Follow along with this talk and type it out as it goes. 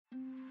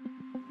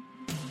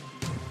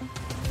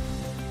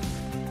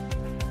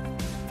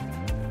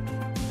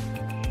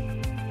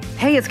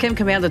Hey, it's Kim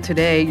Commando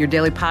Today, your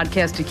daily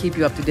podcast to keep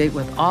you up to date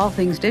with all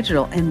things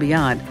digital and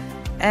beyond.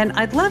 And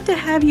I'd love to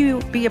have you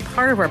be a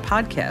part of our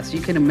podcast.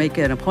 You can make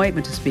an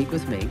appointment to speak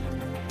with me.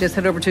 Just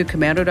head over to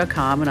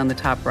commando.com, and on the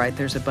top right,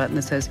 there's a button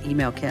that says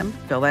Email Kim.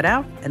 Fill that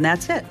out, and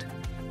that's it.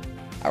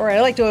 All right,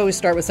 I like to always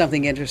start with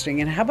something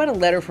interesting. And how about a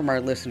letter from our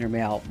listener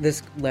mail?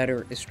 This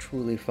letter is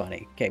truly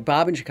funny. Okay,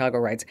 Bob in Chicago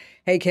writes,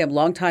 Hey, Kim,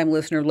 longtime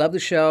listener, love the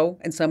show,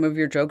 and some of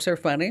your jokes are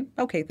funny.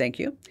 Okay, thank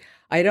you.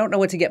 I don't know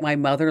what to get my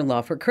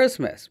mother-in-law for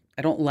Christmas.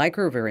 I don't like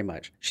her very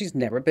much. She's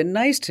never been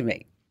nice to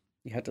me.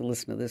 You have to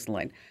listen to this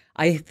line.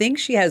 I think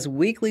she has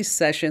weekly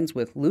sessions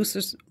with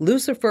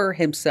Lucifer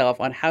himself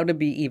on how to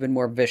be even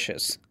more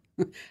vicious.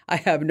 I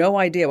have no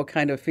idea what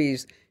kind of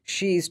fees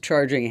she's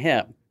charging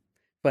him.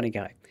 Funny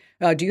guy.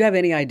 Do you have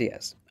any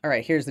ideas? All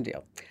right, here's the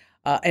deal.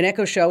 An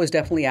Echo Show is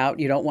definitely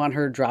out. You don't want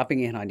her dropping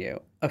in on you.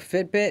 A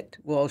Fitbit,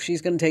 well,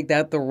 she's going to take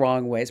that the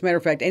wrong way. As a matter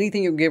of fact,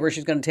 anything you give her,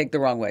 she's going to take the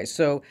wrong way.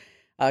 So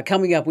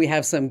coming up, we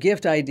have some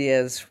gift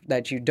ideas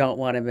that you don't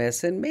want to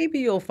miss, and maybe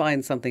you'll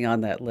find something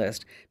on that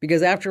list.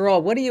 Because after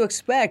all, what do you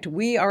expect?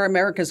 We are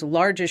America's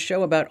largest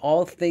show about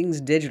all things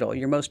digital,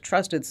 your most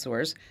trusted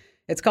source.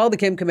 It's called The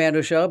Kim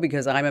Commando Show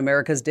because I'm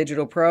America's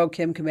digital pro,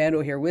 Kim Commando,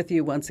 here with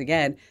you once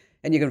again.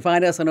 And you can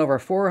find us on over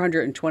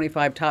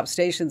 425 top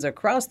stations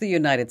across the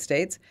United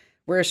States.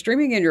 We're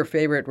streaming in your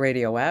favorite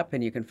radio app,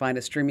 and you can find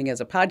us streaming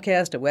as a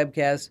podcast, a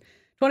webcast,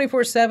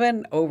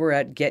 24/7 over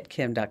at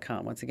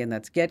getkim.com. Once again,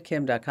 that's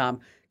getkim.com.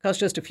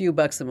 Costs just a few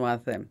bucks a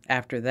month. And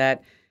after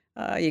that,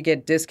 you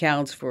get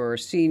discounts for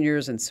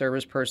seniors and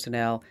service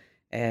personnel.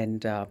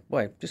 And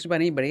just about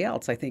anybody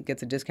else, I think,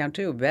 gets a discount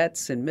too.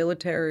 Vets and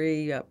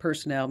military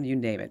personnel, you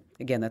name it.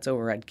 Again, that's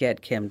over at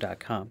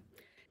getkim.com.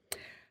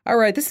 All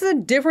right, this is a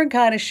different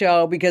kind of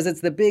show because it's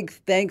the big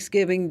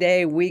Thanksgiving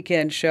Day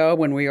weekend show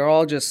when we are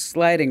all just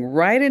sliding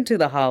right into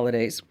the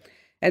holidays.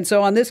 And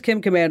so on this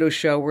Kim Commando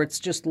show, where it's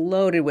just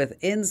loaded with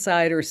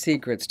insider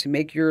secrets to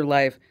make your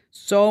life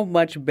so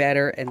much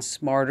better and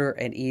smarter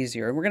and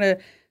easier. And we're going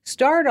to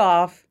start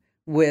off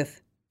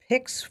with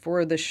picks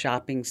for the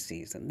shopping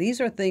season.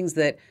 These are things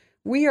that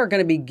we are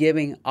going to be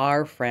giving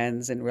our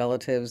friends and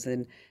relatives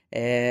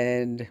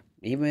and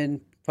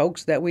even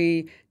folks that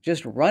we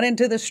just run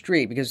into the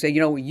street because say,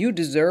 you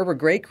deserve a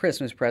great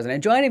Christmas present.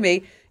 And joining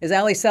me is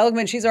Allie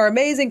Seligman. She's our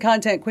amazing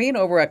content queen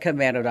over at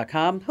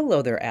commando.com.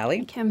 Hello there, Allie.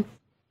 Hey, Kim.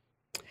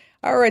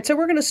 All right, so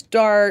we're going to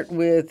start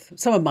with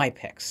some of my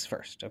picks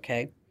first,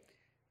 okay?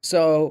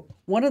 So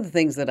one of the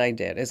things that I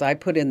did is I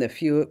put in the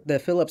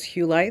Philips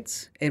Hue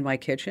lights in my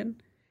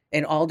kitchen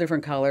in all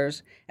different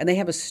colors, and they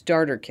have a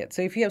starter kit.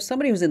 So if you have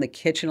somebody who's in the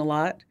kitchen a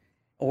lot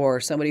or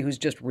somebody who's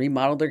just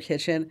remodeled their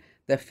kitchen,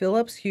 the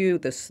Philips Hue,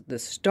 the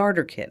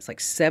starter kit, it's like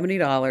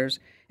 $70,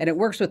 and it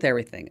works with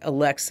everything,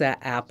 Alexa,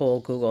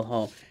 Apple, Google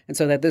Home. And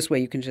so that this way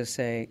you can just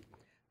say,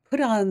 put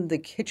on the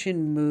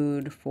kitchen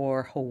mood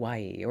for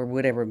Hawaii or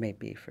whatever it may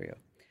be for you.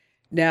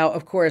 Now,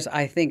 of course,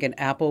 I think an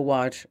Apple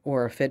Watch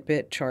or a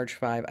Fitbit Charge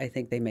 5, I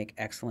think they make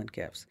excellent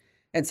gifts.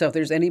 And so if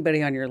there's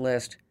anybody on your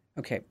list,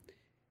 okay,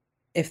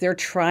 if they're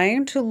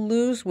trying to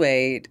lose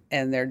weight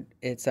and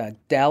it's a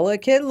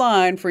delicate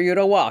line for you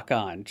to walk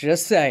on,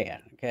 just saying,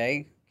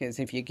 okay? Because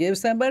if you give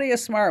somebody a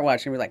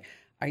smartwatch and be like,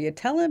 are you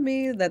telling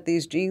me that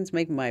these jeans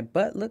make my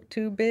butt look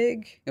too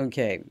big?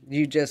 Okay,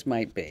 you just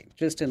might be.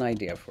 Just an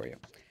idea for you.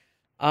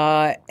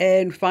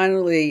 And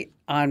finally,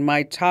 on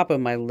my top of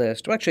my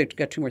list, well, actually, I've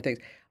got two more things.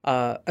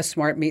 A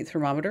smart meat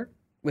thermometer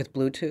with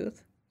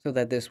Bluetooth, so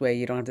that this way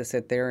you don't have to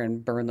sit there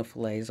and burn the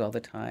fillets all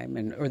the time,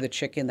 or the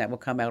chicken that will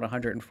come out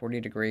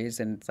 140 degrees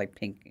and it's like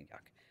pink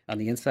yuck on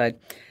the inside.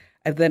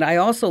 And then I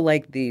also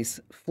like these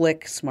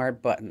Flick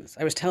smart buttons.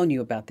 I was telling you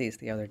about these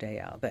the other day,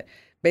 Al, that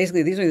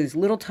basically these are these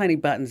little tiny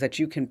buttons that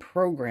you can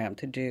program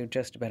to do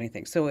just about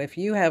anything. So if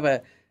you have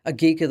a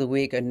geek of the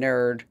week, a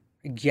nerd,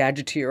 a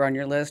gadgeteer on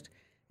your list,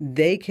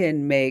 they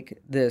can make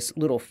this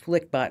little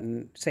Flick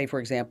button, say, for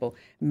example,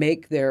 they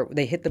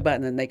hit the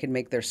button and they can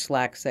make their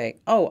Slack say,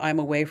 oh, I'm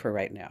away for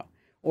right now.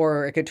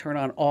 Or it could turn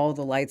on all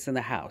the lights in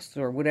the house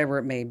or whatever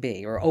it may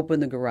be, or open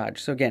the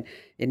garage. So again,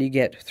 and you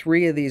get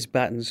 3 of these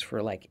buttons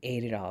for like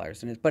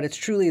 $80. But it's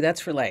truly,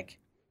 that's for like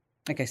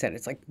I said,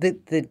 it's like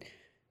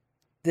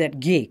that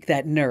geek,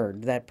 that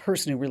nerd, that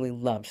person who really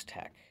loves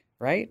tech,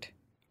 right?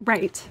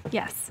 Right,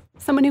 yes.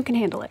 Someone who can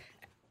handle it.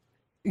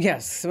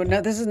 Yes. So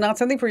now this is not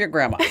something for your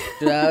grandma.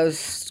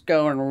 Just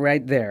going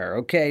right there.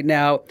 Okay.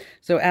 Now,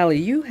 so Allie,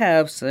 you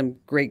have some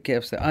great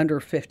gifts that are under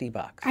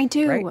 $50. I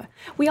do. Right?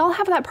 We all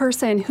have that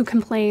person who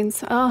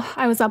complains, oh,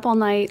 I was up all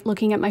night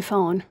looking at my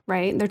phone,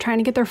 right? They're trying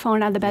to get their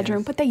phone out of the bedroom,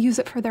 yes, but they use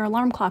it for their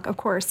alarm clock, of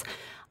course.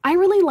 I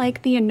really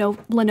like the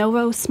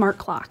Lenovo Smart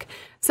Clock.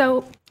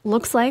 So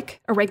looks like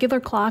a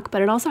regular clock,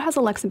 but it also has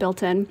Alexa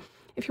built in.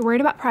 If you're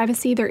worried about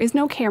privacy, there is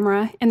no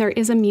camera and there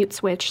is a mute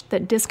switch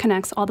that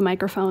disconnects all the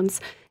microphones.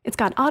 It's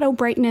got auto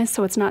brightness,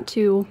 so it's not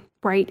too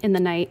bright in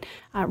the night.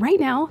 Right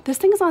now, this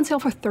thing is on sale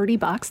for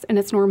 $30 and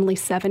it's normally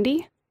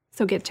 $70,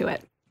 so get to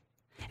it.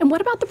 And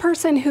what about the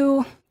person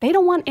who, they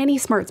don't want any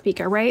smart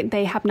speaker, right?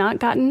 They have not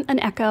gotten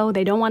an Echo.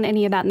 They don't want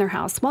any of that in their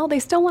house. Well, they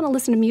still want to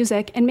listen to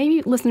music and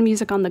maybe listen to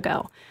music on the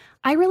go.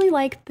 I really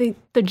like the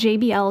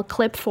JBL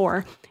Clip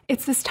 4.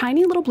 It's this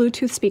tiny little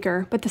Bluetooth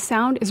speaker, but the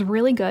sound is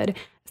really good.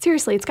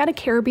 Seriously, it's got a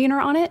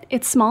carabiner on it.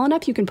 It's small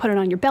enough you can put it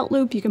on your belt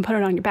loop, you can put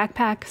it on your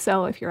backpack.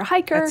 So if you're a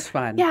hiker, that's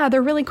fun. Yeah,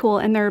 they're really cool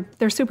and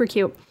they're super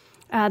cute.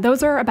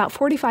 Those are about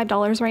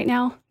 $45 right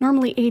now,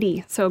 normally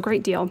 $80, so a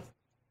great deal.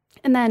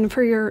 And then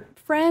for your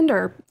friend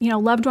or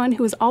loved one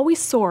who is always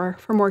sore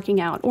from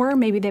working out, or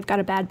maybe they've got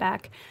a bad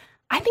back,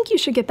 I think you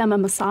should get them a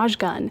massage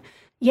gun.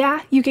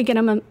 Yeah, you could get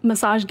them a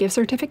massage gift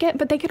certificate,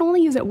 but they can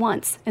only use it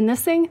once. And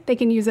this thing, they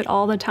can use it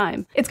all the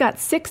time. It's got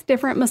 6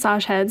 different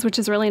massage heads, which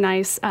is really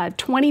nice,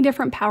 20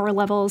 different power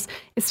levels.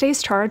 It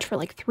stays charged for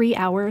like 3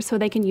 hours, so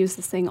they can use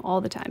this thing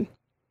all the time.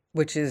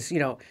 Which is,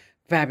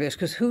 fabulous,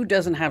 because who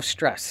doesn't have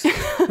stress,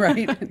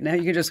 right? Now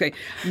you can just say,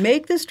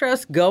 make the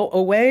stress go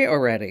away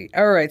already.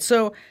 All right,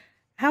 so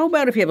how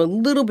about if you have a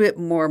little bit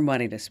more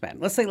money to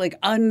spend? Let's say like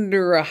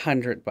under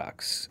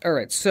 $100. All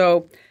right,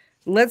 so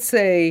let's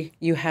say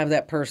you have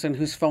that person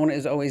whose phone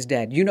is always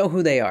dead. You know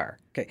who they are.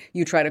 Okay,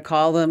 you try to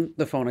call them,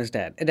 the phone is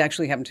dead. It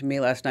actually happened to me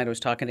last night. I was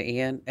talking to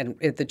Ian, and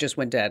it just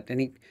went dead.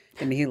 And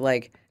he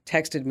like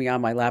texted me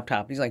on my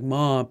laptop. He's like,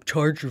 "Mom,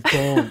 charge your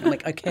phone." I'm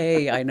like,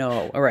 "Okay, I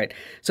know. All right."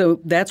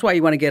 So that's why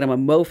you want to get him a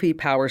Mophie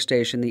power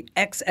station, the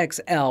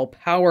XXL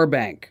power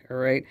bank. All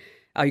right.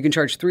 You can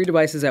charge 3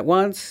 devices at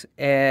once,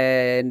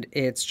 and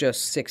it's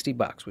just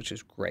 $60, which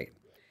is great.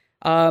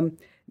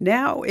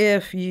 Now,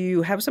 if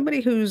you have somebody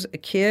who's a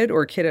kid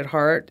or a kid at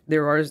heart,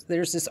 there's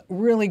this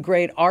really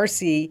great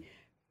RC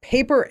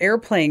paper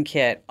airplane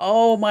kit.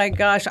 Oh my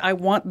gosh, I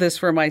want this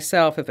for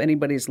myself if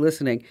anybody's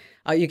listening.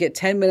 You get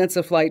 10 minutes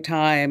of flight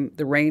time.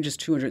 The range is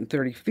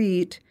 230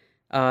 feet.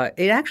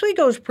 It actually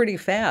goes pretty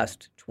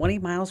fast, 20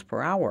 miles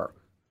per hour.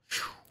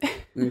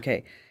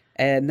 Okay,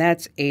 and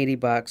that's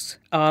 $80.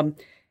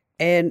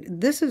 And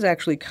this is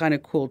actually kind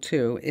of cool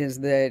too, is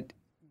that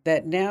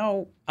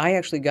now I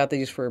actually got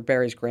these for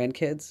Barry's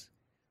grandkids,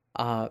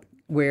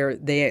 where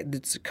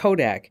it's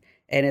Kodak,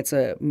 and it's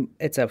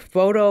a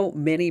photo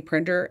mini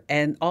printer,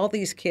 and all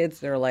these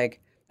kids, they're like,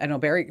 I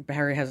don't know,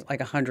 Barry has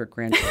like 100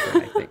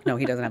 grandchildren, I think. No,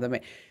 he doesn't have that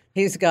many.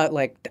 He's got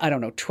like, I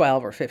don't know,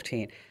 12 or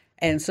 15.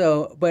 And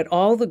so, but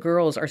all the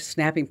girls are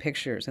snapping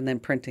pictures and then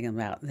printing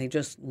them out, and they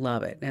just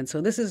love it. And so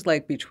this is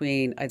like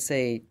between, I'd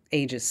say,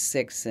 ages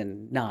 6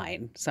 and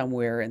 9,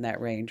 somewhere in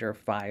that range, or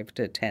 5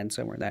 to 10,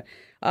 somewhere in that.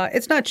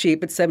 It's not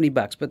cheap. It's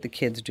 $70, but the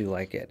kids do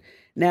like it.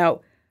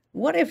 Now,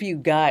 what if you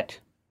got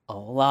a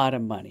lot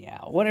of money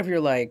out? What if you're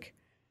like,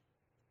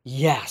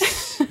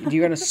 yes,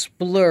 you're going to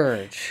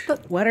splurge?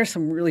 What are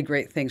some really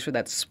great things for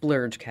that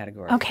splurge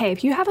category? Okay,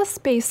 if you have a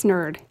space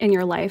nerd in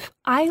your life,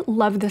 I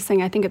love this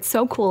thing. I think it's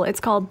so cool. It's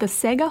called the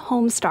Sega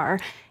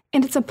Homestar,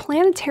 and it's a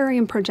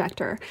planetarium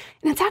projector.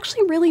 And it's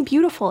actually really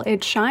beautiful.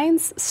 It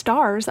shines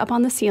stars up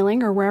on the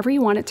ceiling or wherever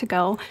you want it to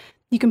go.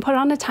 You can put it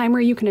on a timer.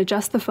 You can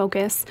adjust the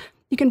focus.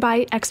 You can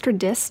buy extra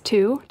discs,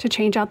 too, to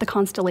change out the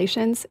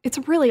constellations. It's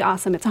really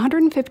awesome. It's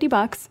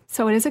 $150,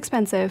 so it is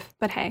expensive.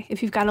 But hey,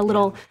 if you've got a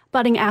little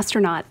budding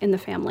astronaut in the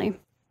family.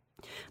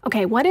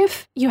 Okay, what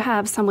if you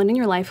have someone in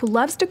your life who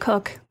loves to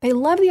cook, they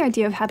love the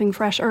idea of having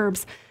fresh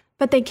herbs,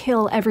 but they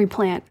kill every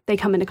plant they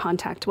come into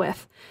contact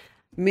with?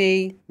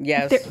 Me,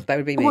 yes, that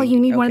would be me. Well, you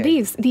need one of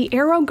these, the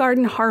Aero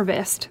Garden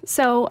Harvest.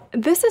 So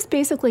this is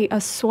basically a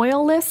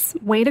soilless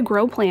way to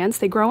grow plants.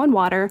 They grow in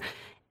water.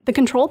 The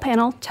control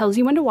panel tells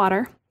you when to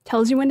water,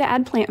 tells you when to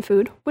add plant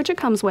food, which it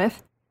comes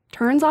with,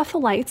 turns off the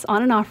lights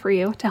on and off for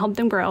you to help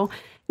them grow. You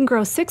can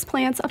grow 6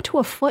 plants up to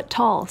a foot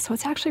tall, so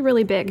it's actually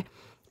really big.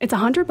 It's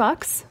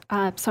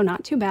 $100, so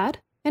not too bad.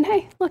 And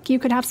hey, look, you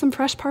could have some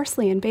fresh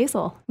parsley and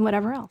basil and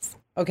whatever else.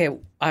 Okay,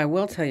 I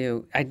will tell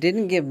you, I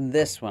didn't give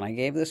this one. I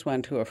gave this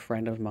one to a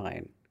friend of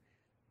mine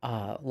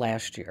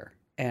last year.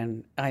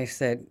 And I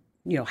said,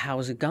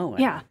 how's it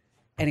going? Yeah.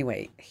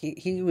 Anyway,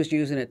 he was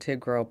using it to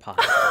grow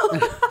pots.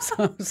 So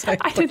I was like,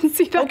 I didn't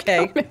see that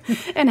coming.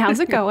 And how's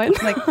it going?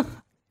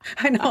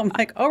 I know. I'm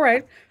like, all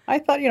right. I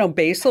thought,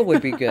 basil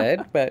would be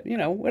good, but,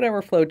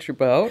 whatever floats your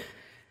boat.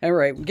 All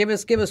right. Give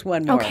us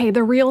one more. Okay,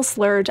 the real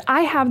splurge.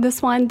 I have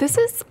this one. This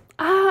is,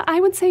 I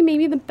would say,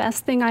 maybe the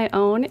best thing I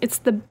own. It's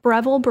the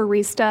Breville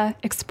Barista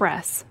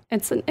Express.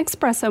 It's an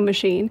espresso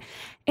machine.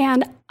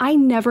 And I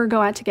never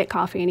go out to get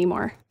coffee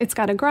anymore. It's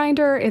got a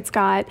grinder. It's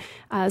got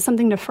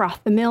something to froth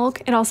the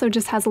milk. It also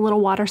just has a little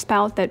water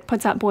spout that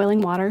puts out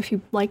boiling water if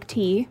you like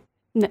tea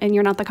and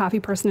you're not the coffee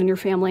person in your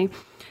family.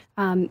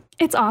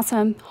 It's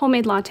awesome.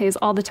 Homemade lattes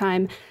all the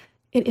time.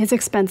 It is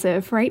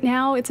expensive. Right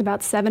now, it's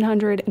about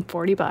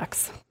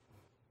 $740.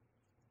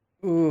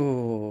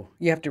 Ooh,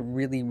 you have to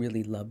really,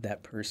 really love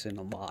that person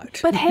a lot.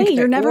 But hey,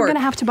 you're never going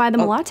to have to buy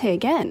them a latte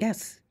again.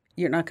 Yes.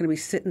 You're not going to be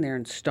sitting there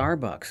in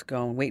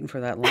Starbucks waiting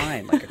for that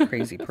line like a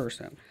crazy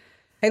person.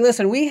 Hey,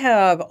 listen, we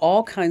have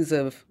all kinds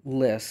of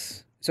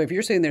lists. So if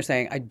you're sitting there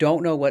saying, I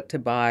don't know what to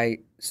buy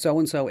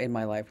so-and-so in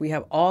my life, we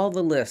have all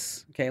the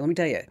lists. Okay, let me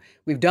tell you,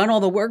 we've done all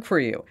the work for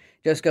you.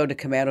 Just go to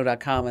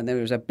Commando.com, and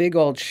there's a big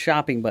old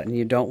shopping button.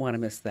 You don't want to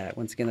miss that.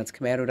 Once again, that's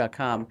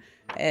Commando.com,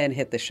 and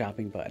hit the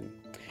shopping button.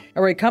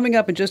 All right, coming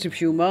up in just a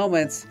few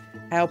moments,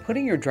 how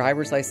putting your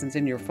driver's license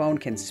in your phone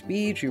can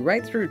speed you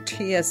right through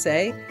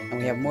TSA. And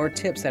we have more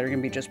tips that are going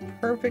to be just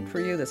perfect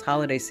for you this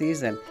holiday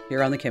season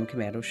here on the Kim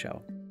Komando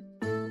Show.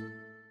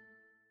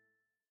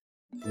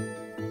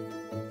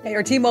 Hey,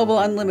 our T-Mobile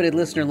Unlimited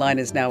listener line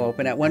is now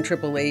open at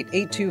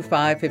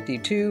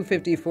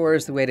 1-888-825-5254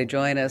 is the way to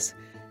join us.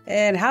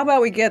 And how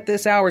about we get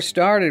this hour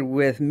started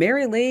with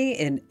Mary Lee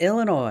in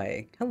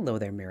Illinois. Hello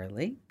there, Mary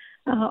Lee.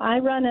 I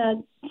run a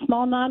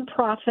small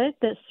nonprofit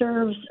that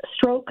serves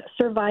stroke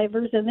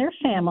survivors and their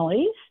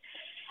families,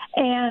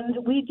 and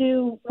we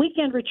do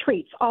weekend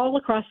retreats all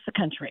across the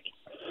country.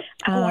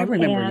 I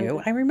remember you.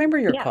 I remember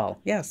your call.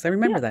 Yes, I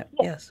remember that.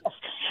 Yes.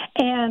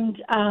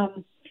 And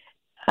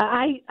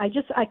I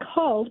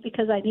called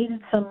because I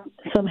needed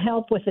some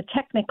help with the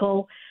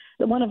technical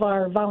that one of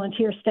our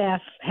volunteer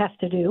staff has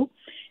to do,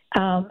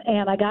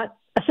 and I got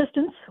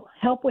assistance,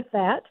 help with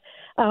that,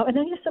 and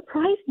then you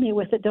surprised me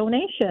with a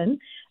donation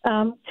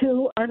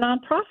to our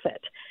nonprofit.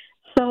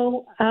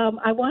 So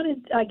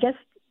I guess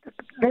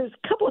there's a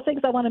couple of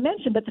things I want to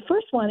mention, but the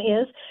first one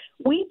is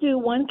we do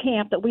one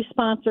camp that we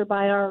sponsor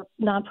by our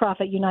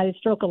nonprofit United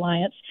Stroke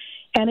Alliance,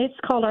 and it's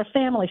called our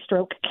Family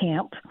Stroke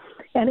Camp.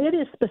 And it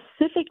is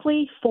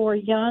specifically for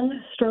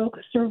young stroke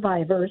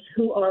survivors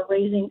who are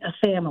raising a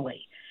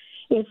family.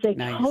 It's a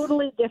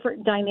totally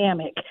different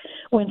dynamic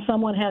when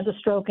someone has a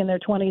stroke in their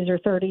 20s or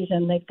 30s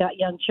and they've got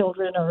young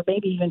children or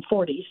maybe even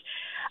 40s,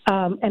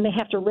 and they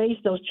have to raise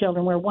those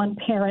children where one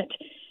parent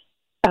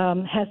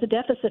has the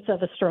deficits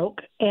of a stroke,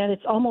 and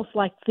it's almost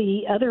like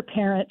the other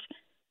parent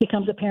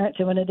becomes a parent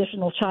to an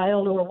additional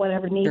child or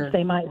whatever needs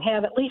they might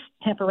have, at least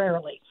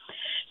temporarily.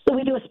 So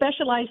we do a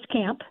specialized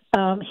camp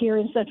here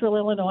in Central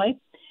Illinois,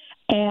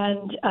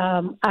 and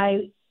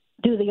I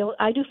do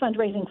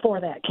fundraising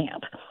for that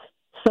camp.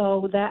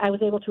 So that I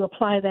was able to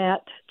apply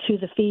that to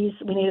the fees.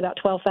 We need about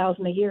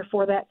 $12,000 a year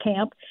for that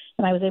camp,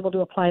 and I was able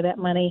to apply that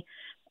money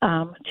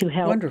to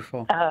help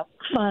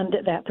fund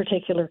that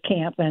particular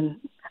camp,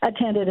 and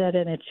attended it,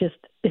 and it's just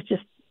it's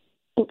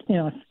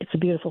a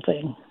beautiful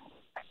thing.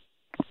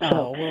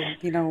 Oh, well,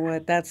 you know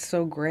what? That's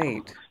so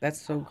great.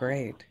 That's so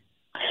great.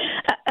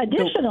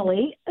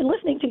 Additionally,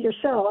 listening to your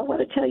show, I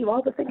want to tell you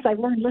all the things I've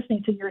learned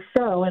listening to your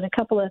show, and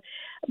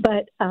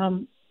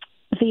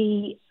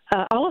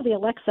all of the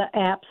Alexa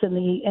apps and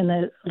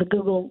the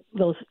Google,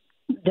 those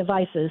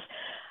devices,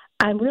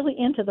 I'm really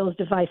into those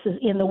devices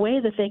in the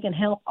way that they can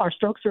help our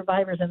stroke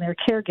survivors and their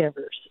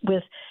caregivers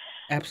with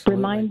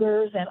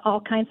reminders and all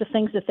kinds of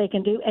things that they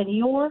can do. And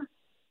your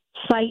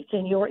site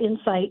and your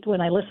insight when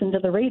I listen to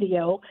the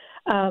radio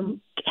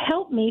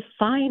help me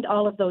find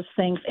all of those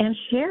things and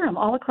share them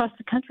all across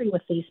the country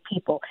with these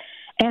people.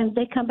 And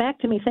they come back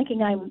to me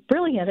thinking I'm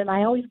brilliant, and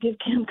I always give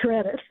Kim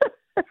credit.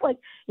 It's like,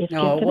 you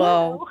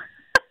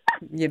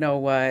know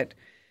what?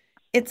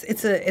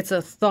 It's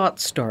a thought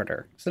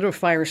starter. Instead of a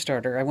fire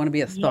starter, I want to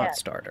be a thought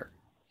starter.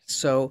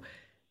 So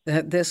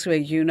that this way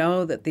you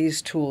know that these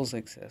tools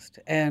exist.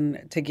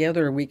 And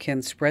together we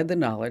can spread the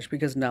knowledge,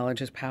 because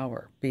knowledge is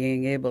power.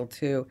 Being able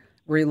to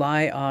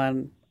rely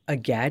on a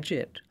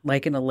gadget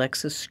like an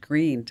Alexa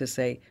screen to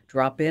say,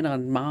 drop in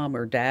on mom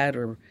or dad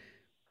or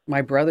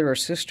my brother or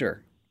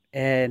sister,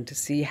 and to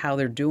see how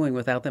they're doing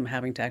without them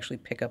having to actually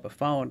pick up a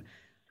phone.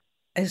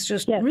 It's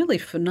just really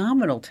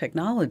phenomenal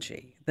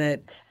technology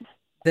that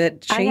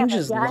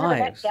changes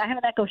lives. I have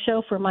an Echo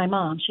Show for my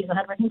mom. She's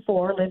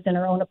 104, lives in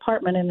her own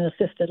apartment in an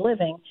assisted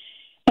living.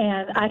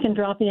 And I can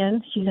drop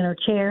in. She's in her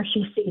chair.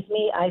 She sees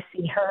me. I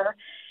see her.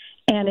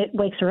 And it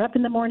wakes her up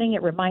in the morning.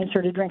 It reminds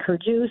her to drink her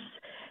juice.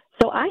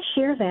 So I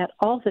share that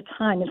all the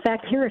time. In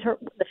fact, here at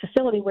the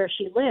facility where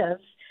she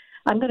lives,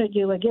 I'm going to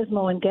do a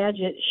Gizmo and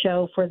Gadget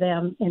show for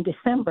them in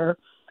December.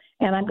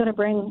 And I'm going to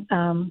bring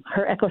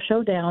her Echo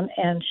Show down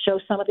and show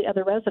some of the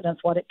other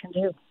residents what it can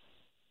do.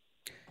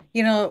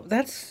 You know,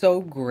 that's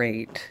so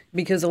great,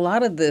 because a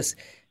lot of this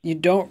you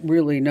don't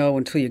really know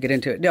until you get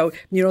into it. Now,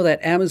 you know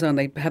that Amazon,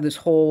 they have this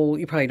whole,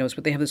 you probably know this,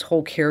 but they have this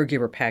whole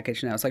caregiver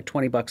package now. It's like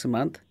 $20 a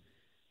month,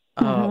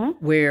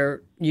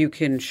 where you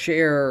can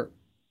share,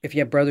 if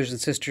you have brothers and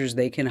sisters,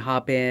 they can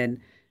hop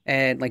in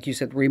and, like you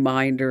said,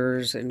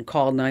 reminders and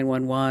call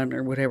 911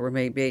 or whatever it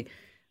may be.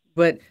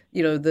 But,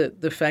 you know,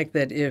 the fact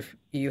that if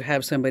you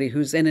have somebody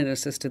who's in an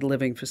assisted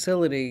living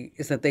facility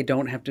is that they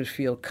don't have to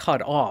feel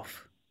cut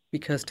off,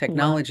 because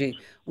technology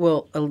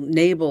will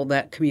enable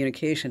that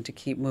communication to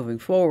keep moving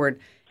forward,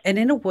 and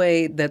in a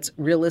way that's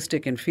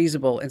realistic and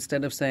feasible,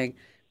 instead of saying,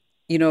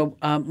 you know,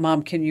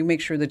 Mom, can you make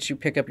sure that you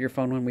pick up your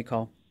phone when we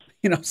call?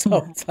 You know,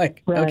 so it's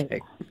like,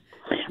 okay,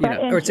 you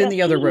know, or it's in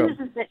the other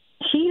room.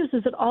 She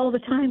uses it all the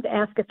time to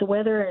ask it the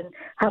weather and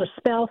how to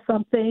spell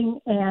something.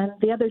 And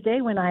the other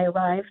day when I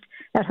arrived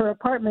at her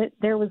apartment,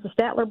 there was the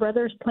Statler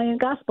Brothers playing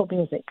gospel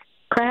music.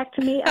 Cracked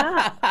me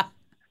up.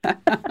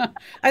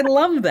 I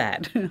love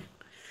that.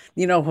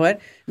 You know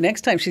what?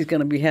 Next time she's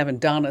going to be having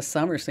Donna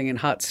Summer singing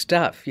Hot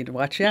Stuff. You'd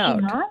watch out.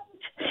 She might.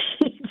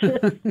 She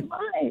just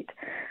might.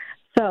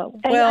 So,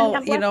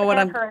 well, you know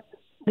what?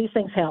 These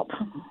things help.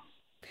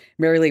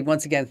 Mary Lee,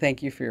 once again,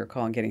 thank you for your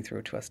call and getting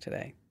through to us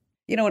today.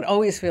 You know, it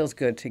always feels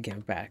good to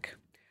give back.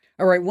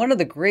 All right, one of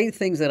the great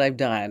things that I've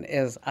done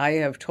is I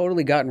have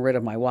totally gotten rid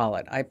of my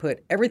wallet. I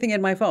put everything in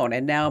my phone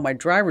and now my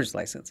driver's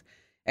license.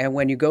 And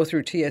when you go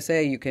through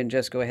TSA, you can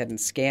just go ahead and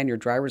scan your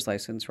driver's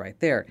license right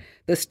there.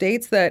 The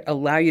states that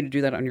allow you to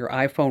do that on your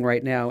iPhone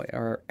right now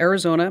are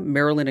Arizona,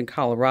 Maryland, and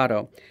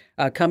Colorado.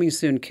 Coming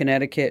soon,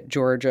 Connecticut,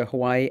 Georgia,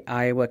 Hawaii,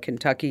 Iowa,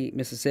 Kentucky,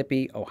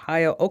 Mississippi,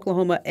 Ohio,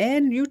 Oklahoma,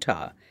 and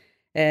Utah.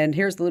 And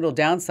here's the little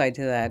downside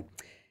to that.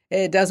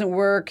 It doesn't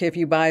work if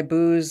you buy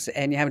booze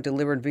and you have it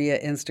delivered via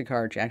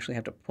Instacart. You actually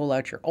have to pull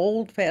out your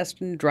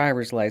old-fashioned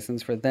driver's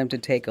license for them to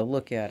take a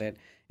look at it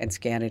and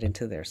scan it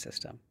into their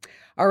system.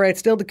 All right,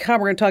 still to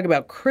come, we're going to talk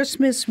about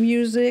Christmas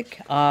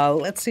music.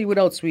 Let's see what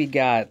else we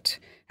got.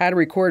 How to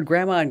record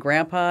grandma and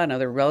grandpa and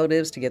other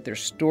relatives to get their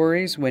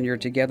stories when you're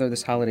together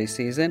this holiday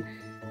season.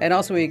 And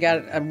also we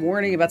got a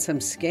warning about some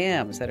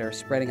scams that are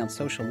spreading on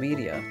social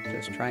media,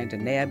 just trying to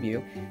nab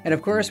you. And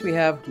of course, we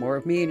have more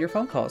of me and your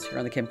phone calls here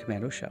on the Kim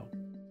Komando Show.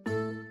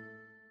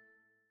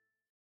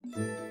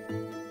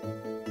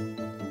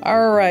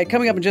 All right,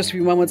 coming up in just a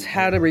few moments,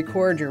 how to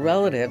record your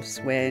relatives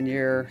when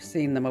you're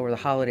seeing them over the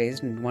holidays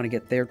and want to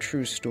get their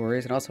true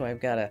stories. And also,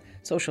 I've got a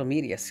social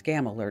media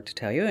scam alert to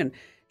tell you. And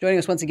joining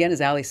us once again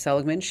is Ali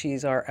Seligman.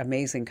 She's our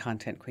amazing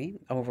content queen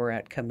over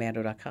at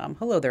Komando.com.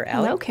 Hello there,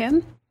 Ali. Hello,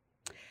 Kim.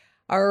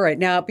 All right,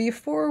 now,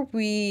 before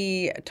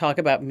we talk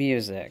about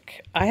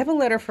music, I have a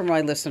letter from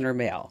my listener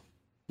mail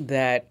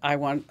that I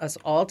want us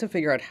all to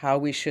figure out how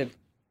we should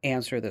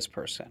answer this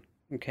person,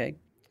 okay?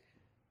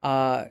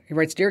 He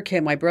writes, Dear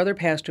Kim, my brother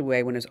passed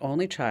away when his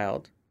only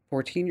child,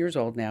 14 years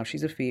old now,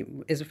 is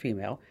a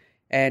female,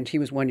 and he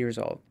was 1 year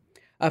old.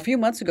 A few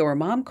months ago, her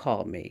mom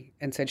called me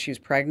and said she was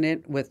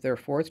pregnant with their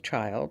fourth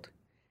child,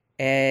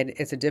 and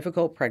it's a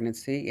difficult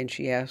pregnancy, and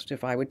she asked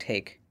if I would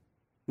take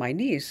my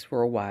niece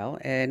for a while,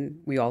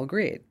 and we all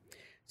agreed.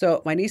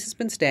 So my niece has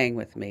been staying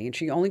with me, and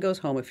she only goes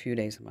home a few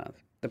days a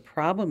month. The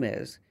problem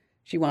is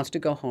she wants to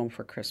go home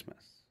for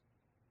Christmas.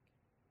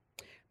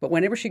 But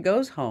whenever she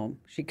goes home,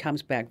 she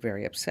comes back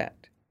very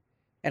upset.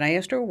 And I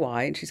asked her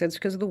why, and she said it's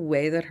because of the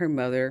way that her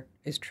mother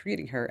is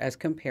treating her as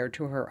compared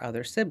to her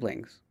other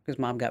siblings, because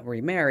mom got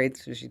remarried,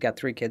 so she's got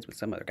 3 kids with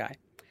some other guy.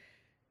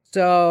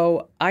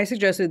 So I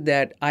suggested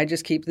that I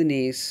just keep the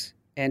niece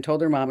and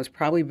told her mom it's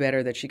probably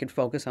better that she could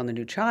focus on the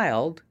new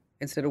child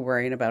instead of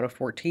worrying about a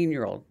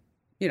 14-year-old,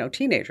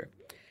 teenager.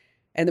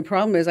 And the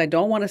problem is I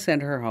don't want to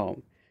send her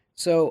home.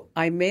 So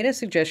I made a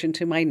suggestion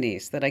to my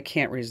niece that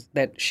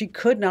that she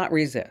could not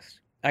resist.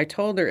 I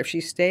told her if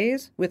she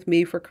stays with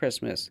me for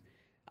Christmas,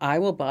 I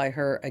will buy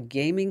her a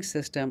gaming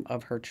system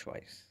of her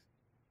choice.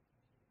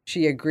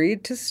 She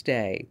agreed to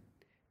stay.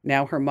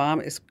 Now her mom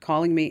is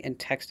calling me and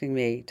texting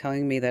me,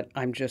 telling me that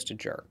I'm just a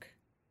jerk.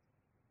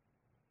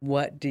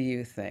 What do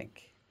you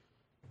think?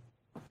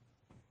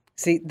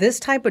 See, this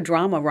type of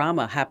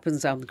drama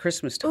happens on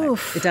Christmas time.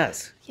 Oof. It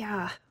does.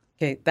 Yeah.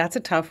 Okay, that's a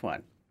tough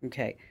one.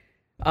 Okay.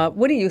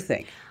 What do you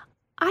think?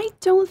 I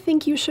don't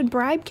think you should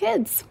bribe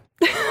kids.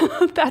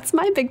 That's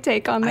my big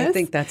take on this. I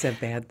think that's a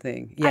bad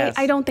thing. Yes.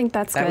 I don't think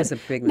that's good. That was a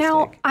big mistake.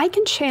 Now, I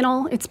can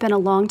channel, it's been a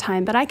long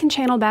time, but I can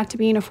channel back to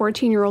being a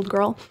 14-year-old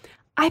girl.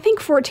 I think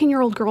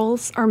 14-year-old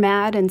girls are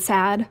mad and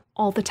sad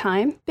all the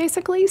time,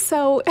 basically.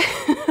 So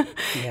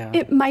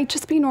It might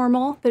just be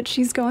normal that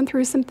she's going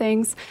through some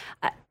things.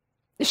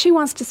 She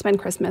wants to spend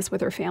Christmas with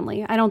her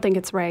family. I don't think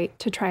it's right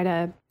to try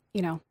to,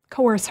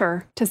 coerce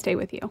her to stay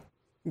with you.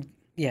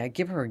 Yeah,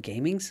 give her a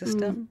gaming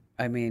system.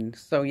 I mean,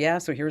 so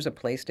here's a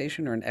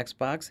PlayStation or an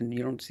Xbox and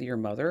you don't see your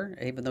mother,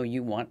 even though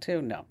you want to?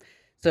 No.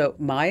 So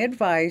my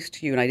advice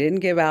to you, and I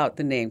didn't give out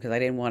the name because I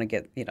didn't want to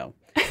get,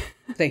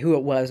 say who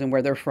it was and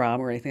where they're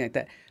from or anything like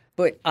that.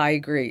 But I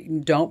agree.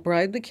 Don't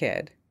bribe the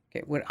kid.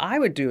 Okay. What I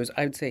would do is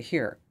I would say,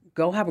 here,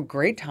 go have a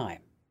great time.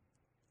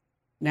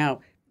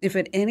 Now, if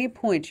at any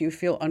point you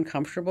feel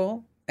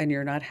uncomfortable and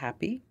you're not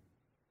happy,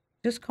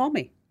 just call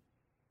me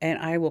and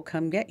I will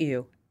come get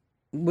you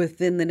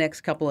within the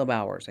next couple of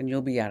hours and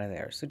you'll be out of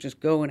there. So just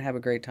go and have a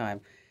great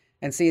time.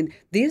 And see,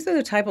 these are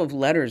the type of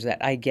letters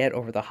that I get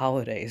over the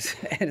holidays.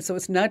 And so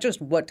it's not just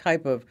what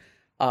type of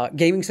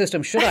gaming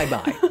system should I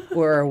buy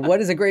or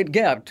what is a great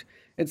gift.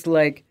 It's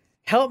like,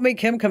 help me,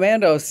 Kim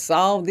Komando,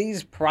 solve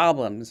these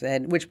problems.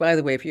 And which, by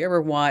the way, if you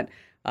ever want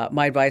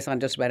my advice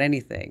on just about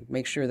anything,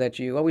 make sure that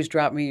you always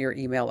drop me your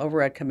email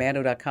over at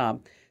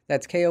Komando.com.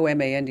 That's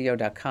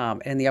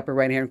Komando.com. And in the upper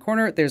right-hand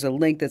corner, there's a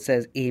link that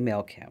says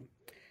Email Kim.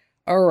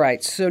 All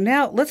right, so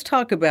now let's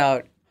talk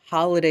about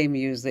holiday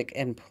music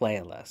and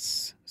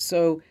playlists.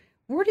 So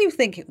where do you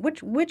think,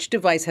 which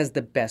device has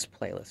the best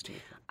playlist, do you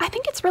think? I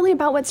think it's really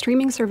about what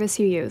streaming service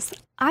you use.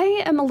 I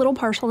am a little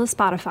partial to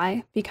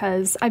Spotify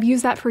because I've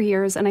used that for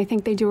years, and I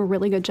think they do a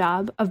really good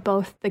job of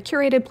both the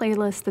curated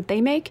playlists that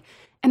they make,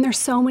 and there's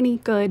so many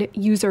good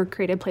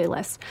user-created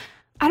playlists.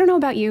 I don't know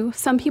about you.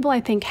 Some people,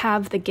 I think,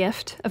 have the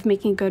gift of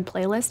making good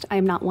playlists. I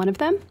am not one of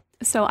them.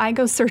 So I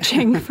go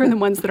searching for the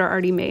ones that are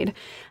already made.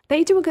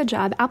 They do a good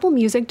job. Apple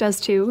Music does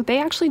too. They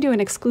actually do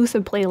an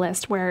exclusive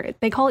playlist where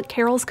they call it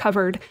Carols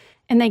Covered,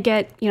 and they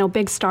get,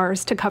 big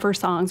stars to cover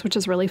songs, which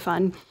is really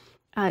fun.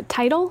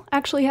 Tidal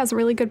actually has a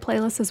really good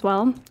playlist as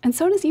well, and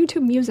so does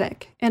YouTube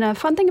Music. And a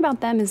fun thing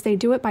about them is they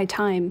do it by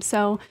time.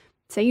 So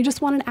say you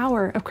just want an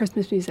hour of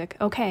Christmas music,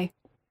 okay.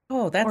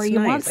 Oh, that's or you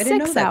nice. want I didn't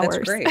know 6 that. hours.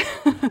 That's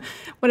great.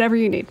 Whatever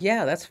you need.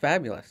 Yeah, that's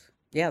fabulous.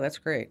 Yeah, that's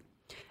great.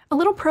 A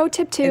little pro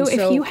tip too, And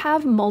so- if you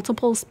have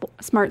multiple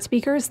smart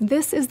speakers,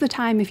 this is the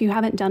time, if you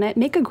haven't done it,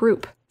 make a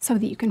group so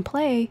that you can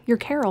play your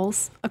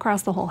carols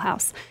across the whole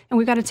house. And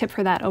we've got a tip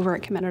for that over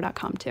at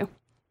Commander.com too.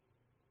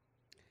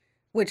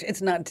 Which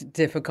it's not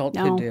difficult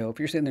No. to do. If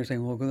you're sitting there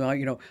saying, well,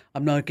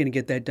 I'm not going to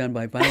get that done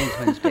by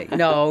Valentine's Day.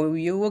 No,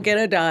 you will get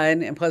it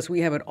done. And plus,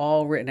 we have it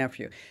all written out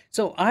for you.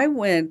 So I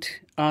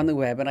went on the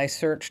web and I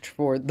searched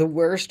for the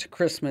worst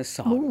Christmas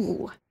songs.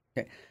 Ooh.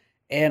 Okay.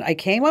 And I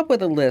came up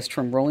with a list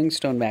from Rolling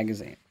Stone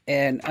magazine.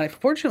 And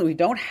unfortunately, we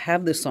don't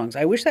have the songs.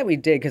 I wish that we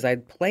did because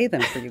I'd play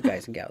them for you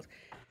guys and gals.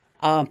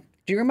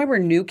 Do you remember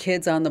New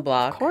Kids on the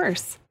Block? Of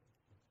course.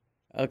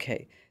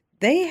 Okay.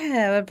 They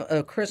have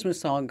a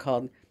Christmas song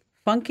called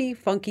Funky,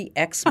 Funky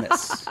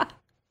Xmas.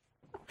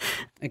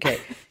 Okay.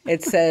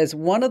 It says,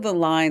 one of the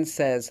lines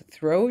says,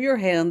 throw your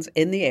hands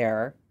in the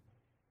air,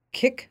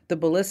 kick the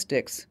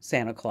ballistics,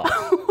 Santa Claus.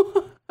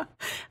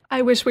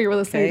 I wish we were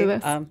listening to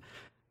this.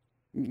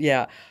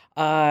 Yeah.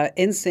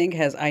 NSYNC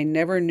has I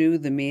Never Knew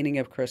the Meaning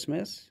of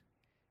Christmas.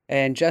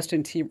 And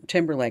Justin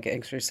Timberlake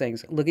actually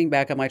sings, looking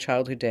back on my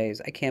childhood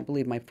days, I can't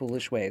believe my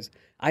foolish ways.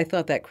 I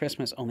thought that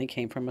Christmas only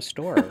came from a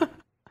store.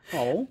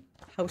 Oh,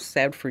 how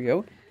sad for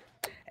you.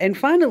 And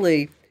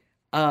finally,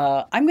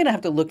 I'm going to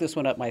have to look this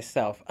one up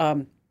myself.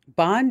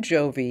 Bon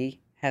Jovi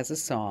has a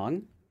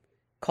song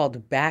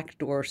called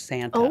Backdoor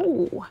Santa.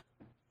 Oh.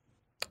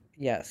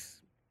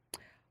 Yes.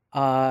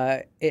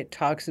 It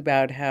talks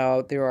about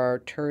how there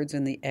are turds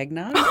in the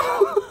eggnog.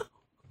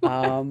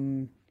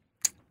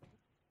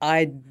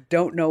 I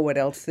don't know what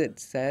else it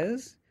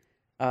says.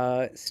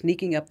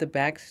 Sneaking up the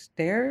back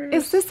stairs.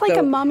 Is this like So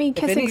a mommy if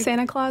kissing any-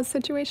 Santa Claus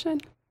situation?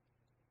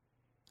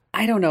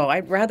 I don't know.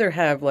 I'd rather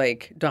have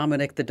like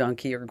Dominic the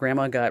Donkey or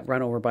Grandma Got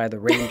Run Over by the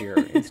Reindeer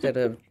instead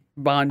of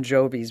Bon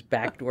Jovi's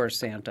Backdoor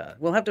Santa.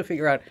 We'll have to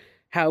figure out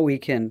how we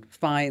can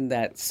find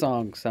that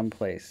song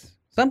someplace.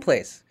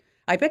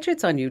 I bet you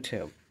it's on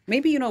YouTube.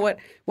 Maybe, you know what?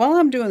 While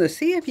I'm doing this,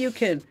 see if you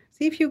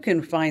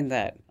can find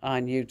that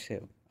on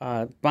YouTube.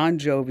 Bon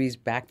Jovi's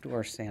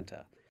Backdoor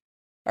Santa.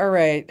 All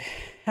right.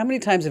 How many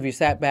times have you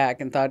sat back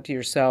and thought to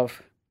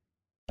yourself,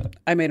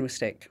 I made a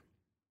mistake.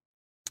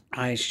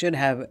 I should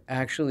have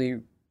actually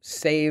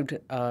saved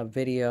a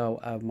video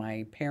of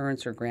my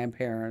parents or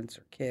grandparents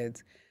or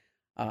kids.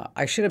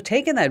 I should have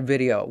taken that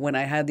video when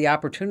I had the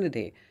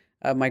opportunity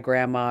of my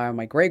grandma,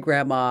 my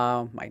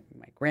great-grandma, my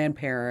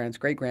grandparents,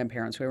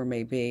 great-grandparents, whoever it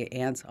may be,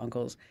 aunts,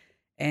 uncles.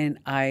 And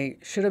I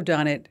should have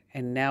done it,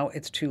 and now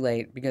it's too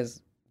late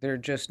because they're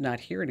just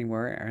not here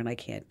anymore, and I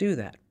can't do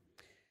that.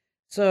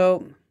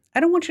 So I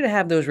don't want you to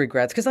have those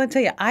regrets, because I'll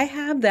tell you, I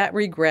have that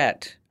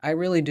regret. I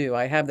really do.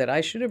 I have that.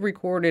 I should have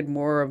recorded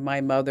more of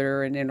my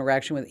mother and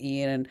interaction with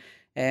Ian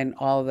and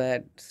all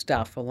that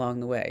stuff along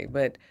the way.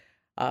 But,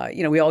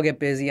 we all get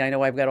busy. I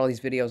know I've got all these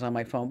videos on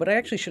my phone, but I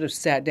actually should have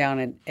sat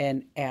down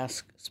and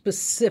asked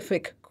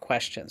specific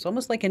questions,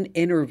 almost like an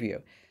interview.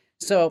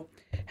 So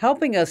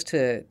helping us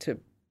to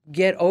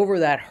get over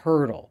that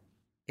hurdle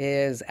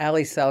is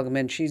Allie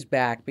Seligman. She's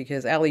back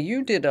because, Allie,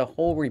 you did a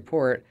whole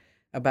report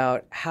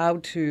about how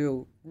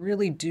to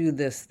really do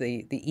this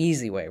the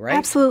easy way, right?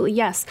 Absolutely,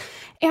 yes.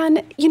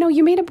 And,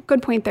 you made a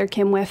good point there,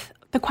 Kim, with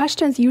the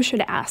questions you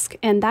should ask.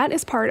 And that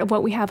is part of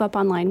what we have up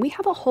online. We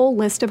have a whole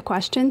list of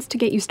questions to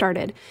get you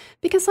started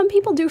because some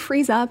people do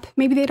freeze up.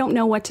 Maybe they don't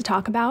know what to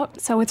talk about.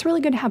 So it's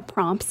really good to have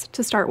prompts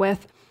to start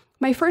with.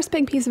 My first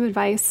big piece of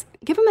advice,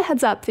 give them a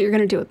heads up that you're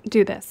going to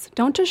do this.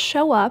 Don't just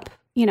show up,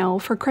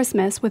 for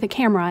Christmas with a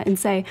camera and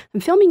say,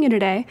 I'm filming you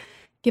today.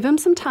 Give them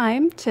some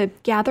time to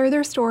gather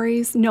their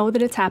stories, know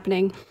that it's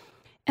happening.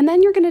 And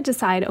then you're going to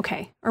decide,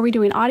 okay, are we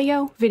doing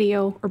audio,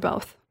 video, or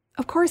both?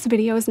 Of course,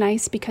 video is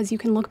nice because you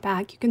can look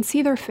back, you can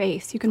see their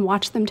face, you can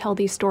watch them tell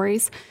these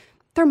stories.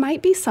 There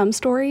might be some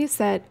stories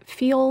that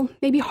feel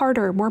maybe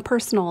harder, more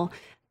personal,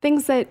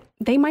 things that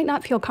they might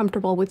not feel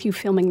comfortable with you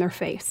filming their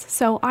face.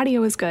 So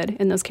audio is good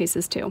in those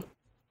cases too.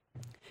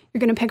 You're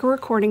going to pick a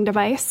recording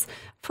device.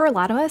 For a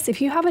lot of us, if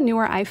you have a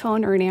newer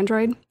iPhone or an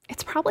Android,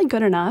 it's probably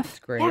good enough. It's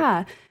great.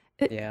 Yeah.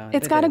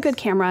 It's got a good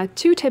camera.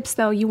 2 tips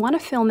though, you want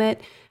to film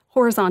it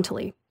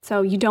horizontally.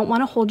 So you don't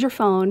want to hold your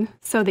phone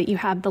so that you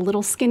have the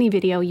little skinny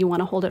video, you want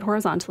to hold it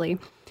horizontally.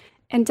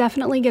 And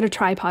definitely get a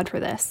tripod for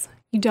this.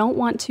 You don't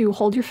want to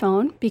hold your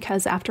phone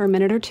because after a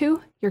minute or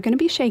two, you're going to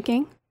be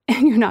shaking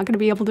and you're not going to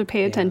be able to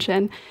pay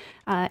attention.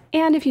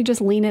 And if you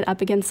just lean it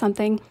up against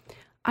something,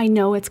 I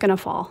know it's going to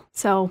fall.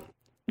 So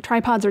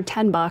tripods are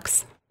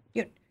 $10.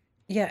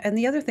 Yeah, and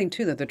the other thing,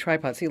 too, that the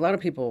tripod, see, a lot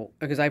of people,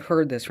 because I've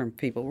heard this from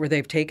people, where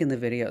they've taken the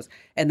videos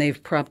and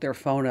they've propped their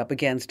phone up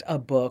against a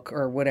book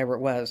or whatever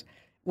it was.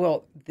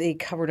 Well, they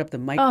covered up the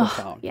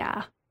microphone. Oh,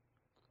 yeah.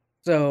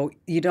 So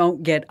you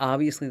don't get,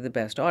 obviously, the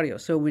best audio.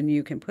 So when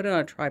you can put it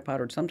on a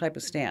tripod or some type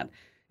of stand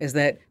is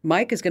that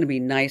mic is going to be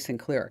nice and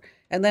clear.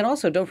 And then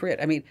also, don't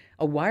forget, I mean,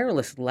 a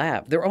wireless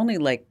lav, they're only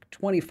like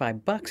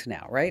 $25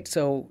 now, right?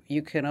 So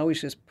you can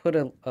always just put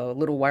a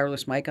little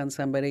wireless mic on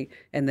somebody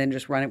and then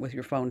just run it with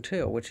your phone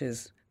too, which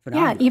is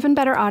phenomenal. Yeah, even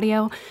better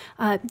audio.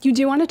 You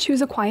do want to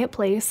choose a quiet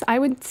place. I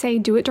would say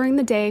do it during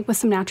the day with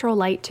some natural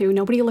light too.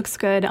 Nobody looks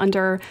good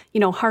under,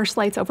 harsh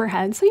lights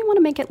overhead. So you want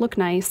to make it look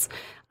nice.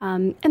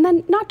 And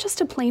then not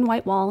just a plain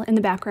white wall in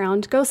the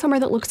background. Go somewhere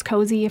that looks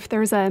cozy if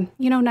there's a,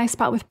 nice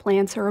spot with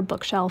plants or a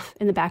bookshelf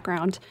in the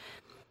background.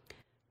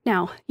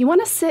 Now, you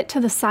want to sit to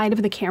the side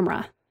of the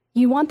camera.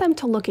 You want them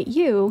to look at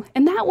you,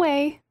 and that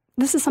way,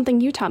 this is something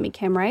you taught me,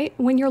 Kim, right?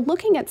 When you're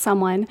looking at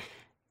someone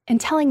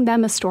and telling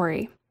them a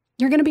story,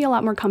 you're going to be a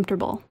lot more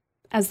comfortable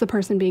as the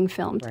person being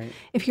filmed. Right.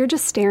 If you're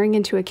just staring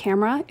into a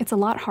camera, it's a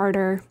lot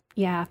harder.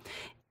 Yeah.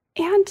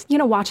 And,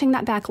 watching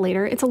that back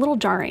later, it's a little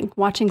jarring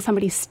watching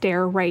somebody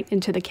stare right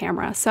into the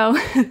camera. So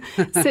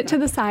sit to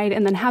the side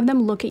and then have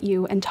them look at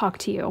you and talk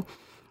to you.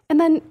 And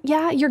then,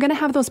 yeah, you're going to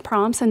have those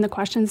prompts and the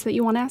questions that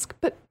you want to ask,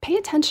 but pay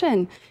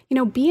attention,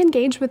 be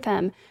engaged with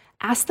them.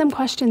 Ask them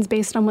questions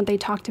based on what they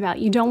talked about.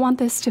 You don't want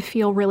this to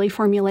feel really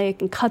formulaic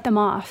and cut them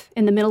off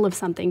in the middle of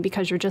something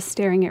because you're just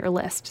staring at your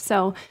list.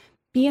 So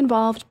be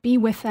involved, be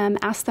with them,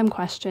 ask them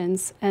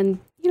questions, and,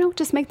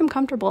 just make them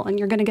comfortable, and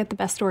you're going to get the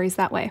best stories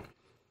that way.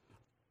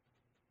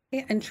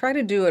 Yeah, and try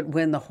to do it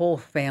when the whole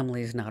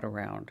family's not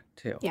around,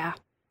 too. Yeah.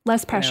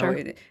 Less pressure.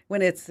 And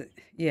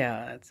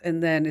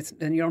then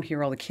you don't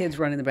hear all the kids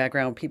running in the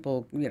background.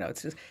 People,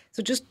 it's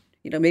just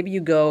maybe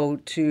you go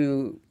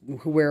to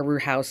wherever your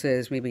house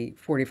is, maybe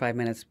 45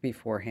 minutes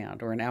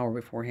beforehand or an hour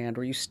beforehand,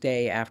 or you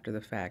stay after the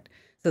fact,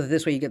 so that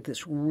this way you get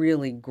this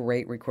really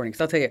great recording.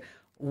 Because I'll tell you,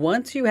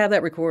 once you have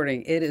that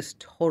recording, it is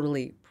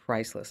totally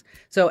priceless.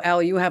 So,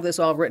 Al, you have this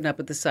all written up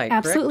at the site,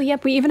 Absolutely. Correct?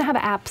 Yep. We even have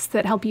apps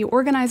that help you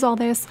organize all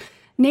this.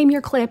 Name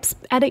your clips,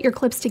 edit your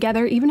clips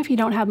together, even if you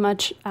don't have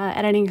much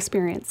editing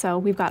experience. So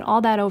we've got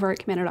all that over at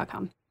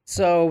Commando.com.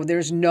 So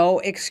there's no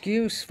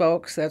excuse,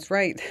 folks. That's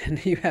right.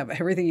 You have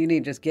everything you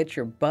need. Just get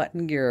your butt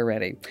and gear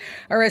ready.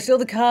 All right, still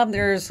to come,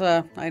 there's,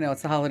 I know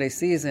it's the holiday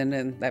season,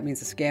 and that means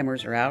the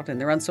scammers are out,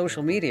 and they're on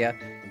social media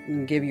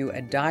and give you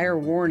a dire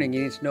warning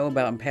you need to know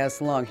about and pass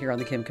along here on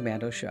the Kim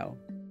Commando Show.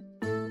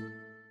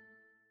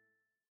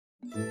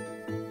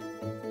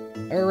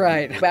 All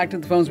right, back to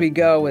the phones we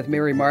go with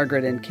Mary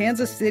Margaret in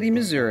Kansas City,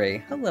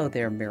 Missouri. Hello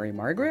there, Mary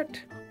Margaret.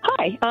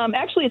 Hi.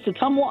 Actually, it's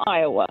Ottumwa,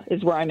 Iowa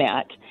is where I'm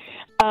at.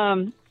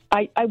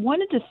 I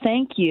wanted to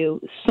thank you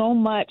so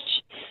much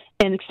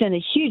and extend a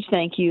huge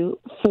thank you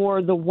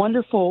for the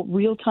wonderful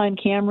real-time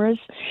cameras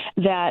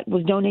that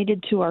was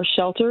donated to our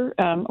shelter.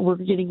 We're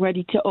getting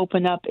ready to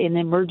open up an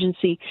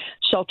emergency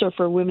shelter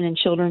for women and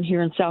children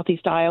here in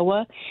southeast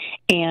Iowa,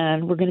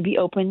 and we're going to be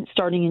open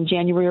starting in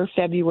January or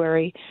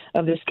February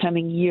of this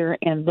coming year.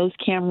 And those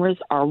cameras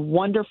are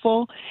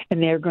wonderful,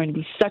 and they're going to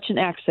be such an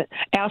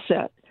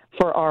asset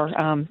for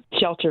our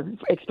shelter,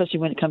 especially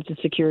when it comes to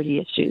security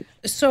issues.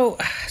 So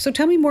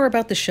tell me more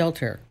about the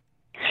shelter.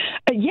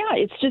 Yeah,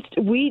 it's just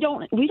we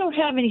don't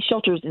have any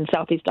shelters in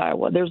southeast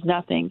Iowa. There's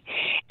nothing,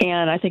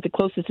 and I think the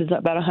closest is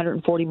about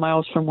 140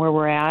 miles from where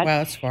we're at. Wow,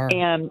 that's far.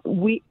 And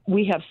we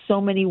have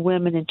so many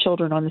women and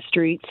children on the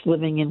streets,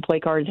 living in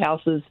placard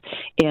houses,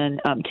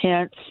 in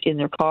tents, in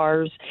their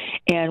cars,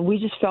 and we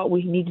just felt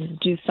we needed to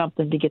do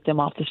something to get them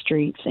off the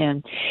streets.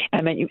 And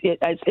I mean,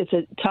 it's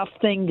a tough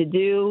thing to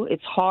do.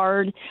 It's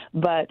hard,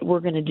 but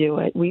we're going to do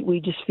it. We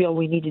just feel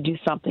we need to do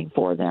something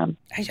for them.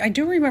 I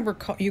do remember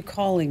you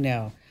calling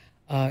now.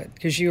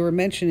 Because you were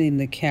mentioning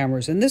the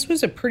cameras, and this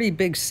was a pretty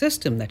big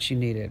system that you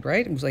needed,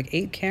 right? It was like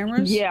 8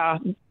 cameras? Yeah,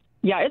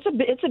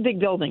 it's a big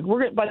building.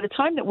 By the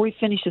time that we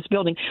finish this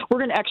building, we're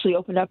going to actually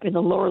open up in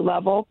the lower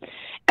level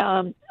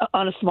on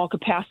a small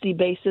capacity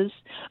basis.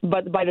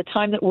 But by the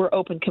time that we're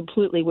open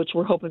completely, which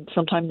we're hoping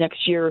sometime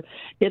next year,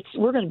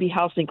 we're going to be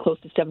housing close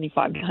to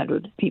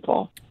 7,500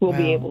 people. We'll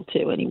be able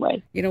to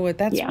anyway. You know what?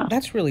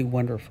 That's really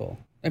wonderful.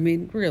 I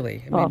mean,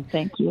 really.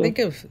 Thank you.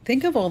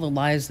 Think of all the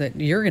lives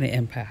that you're going to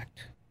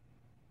impact.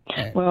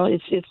 Well,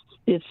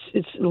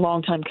 it's a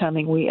long time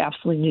coming. We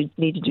absolutely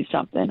need to do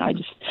something. I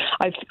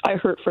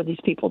hurt for these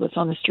people that's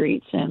on the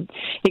streets, and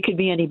it could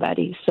be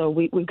anybody. So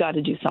we've got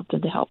to do something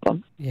to help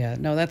them. Yeah,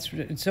 no,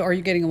 so. Are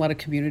you getting a lot of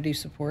community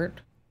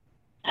support?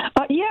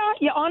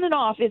 Yeah, on and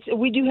off.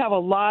 We do have a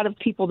lot of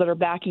people that are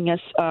backing us,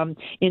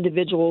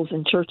 individuals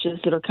and churches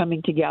that are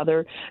coming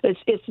together.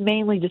 It's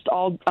mainly just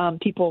all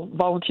people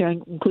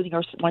volunteering, including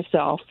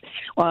myself.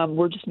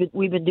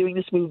 We've been doing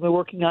this. We've been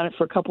working on it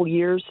for a couple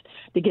years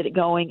to get it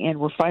going, and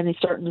we're finally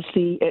starting to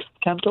see it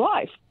come to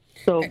life.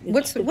 So,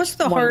 what's the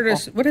wonderful.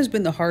 Hardest? What has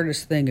been the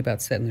hardest thing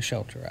about setting the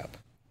shelter up?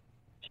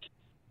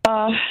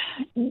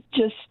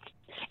 Just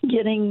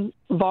getting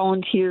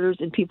volunteers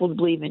and people to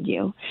believe in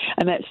you.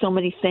 I mean, so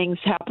many things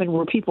happen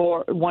where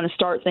people want to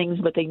start things,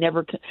 but they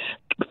never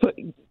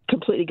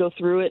completely go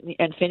through it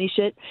and finish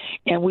it.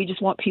 And we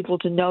just want people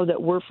to know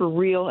that we're for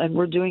real and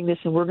we're doing this,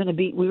 and we're going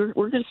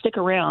to stick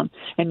around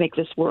and make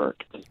this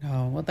work.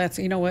 Oh, well,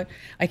 you know what?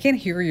 I can't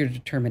hear your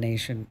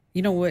determination.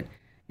 You know what?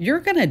 You're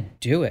going to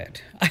do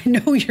it. I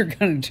know you're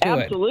going to do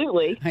it.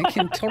 Absolutely. I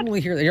can totally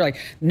hear that. You're like,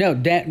 no,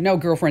 no,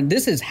 girlfriend,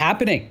 this is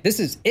happening. This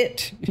is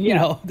it.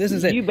 This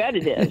is it. You bet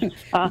it is.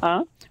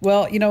 Uh-huh.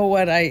 Well, you know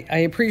what? I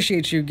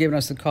appreciate you giving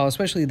us the call,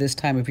 especially this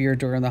time of year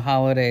during the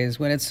holidays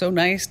when it's so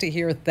nice to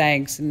hear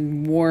thanks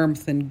and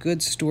warmth and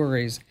good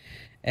stories.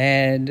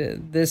 And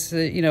this,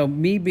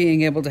 me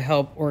being able to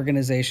help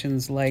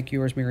organizations like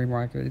yours, Mary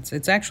Margaret,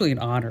 it's actually an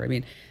honor. I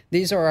mean,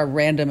 these are our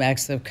random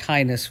acts of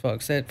kindness,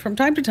 folks, that from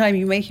time to time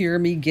you may hear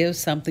me give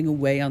something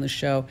away on the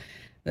show,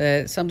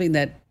 something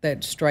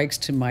that strikes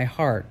to my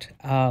heart.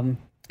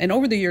 And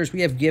over the years,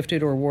 we have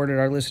gifted or awarded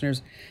our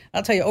listeners,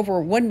 I'll tell you,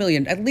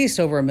 at least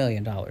over $1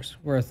 million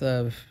worth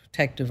of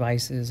tech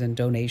devices and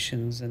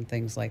donations and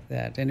things like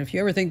that. And if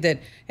you ever think that,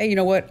 hey, you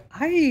know what,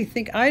 I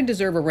think I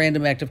deserve a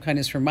random act of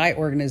kindness from my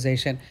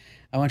organization,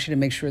 I want you to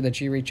make sure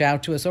that you reach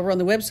out to us over on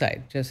the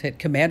website. Just hit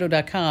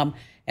commando.com,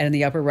 and in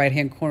the upper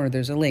right-hand corner,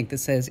 there's a link that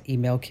says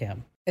Email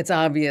Kim. It's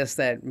obvious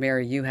that,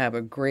 Mary, you have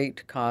a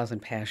great cause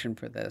and passion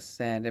for this.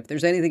 And if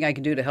there's anything I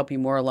can do to help you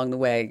more along the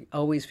way,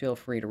 always feel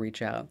free to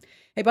reach out.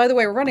 Hey, by the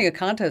way, we're running a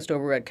contest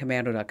over at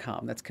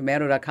commando.com. That's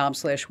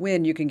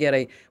commando.com/win. You can get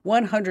a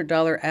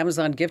 $100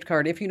 Amazon gift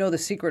card if you know the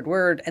secret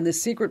word. And the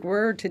secret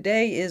word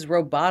today is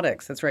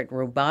robotics. That's right,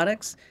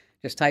 robotics.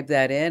 Just type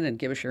that in and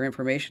give us your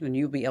information, and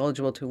you'll be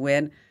eligible to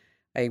win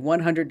a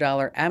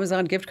 $100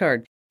 Amazon gift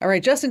card. All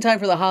right, just in time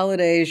for the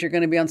holidays, you're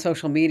going to be on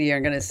social media.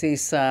 You're going to see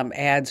some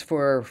ads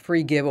for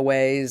free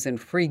giveaways and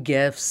free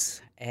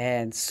gifts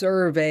and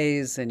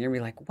surveys. And you're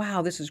going to be like,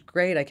 wow, this is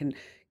great. I can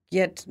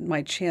get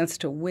my chance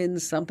to win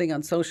something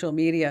on social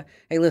media.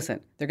 Hey, listen,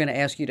 they're going to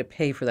ask you to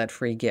pay for that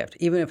free gift,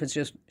 even if it's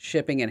just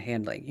shipping and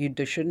handling. You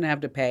shouldn't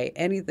have to pay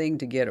anything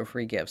to get a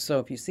free gift. So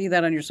if you see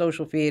that on your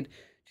social feed,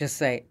 just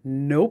say,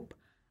 nope,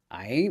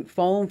 I ain't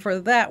falling for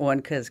that one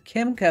because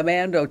Kim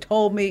Commando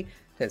told me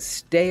to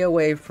stay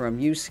away from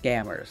you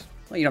scammers.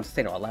 Well, you don't have to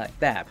say it all like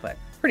that, but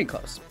pretty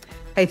close.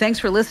 Hey, thanks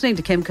for listening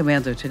to Kim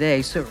Commando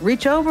today. So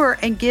reach over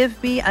and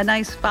give me a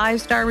nice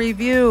 5-star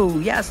review.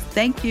 Yes,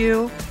 thank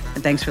you.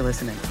 And thanks for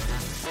listening.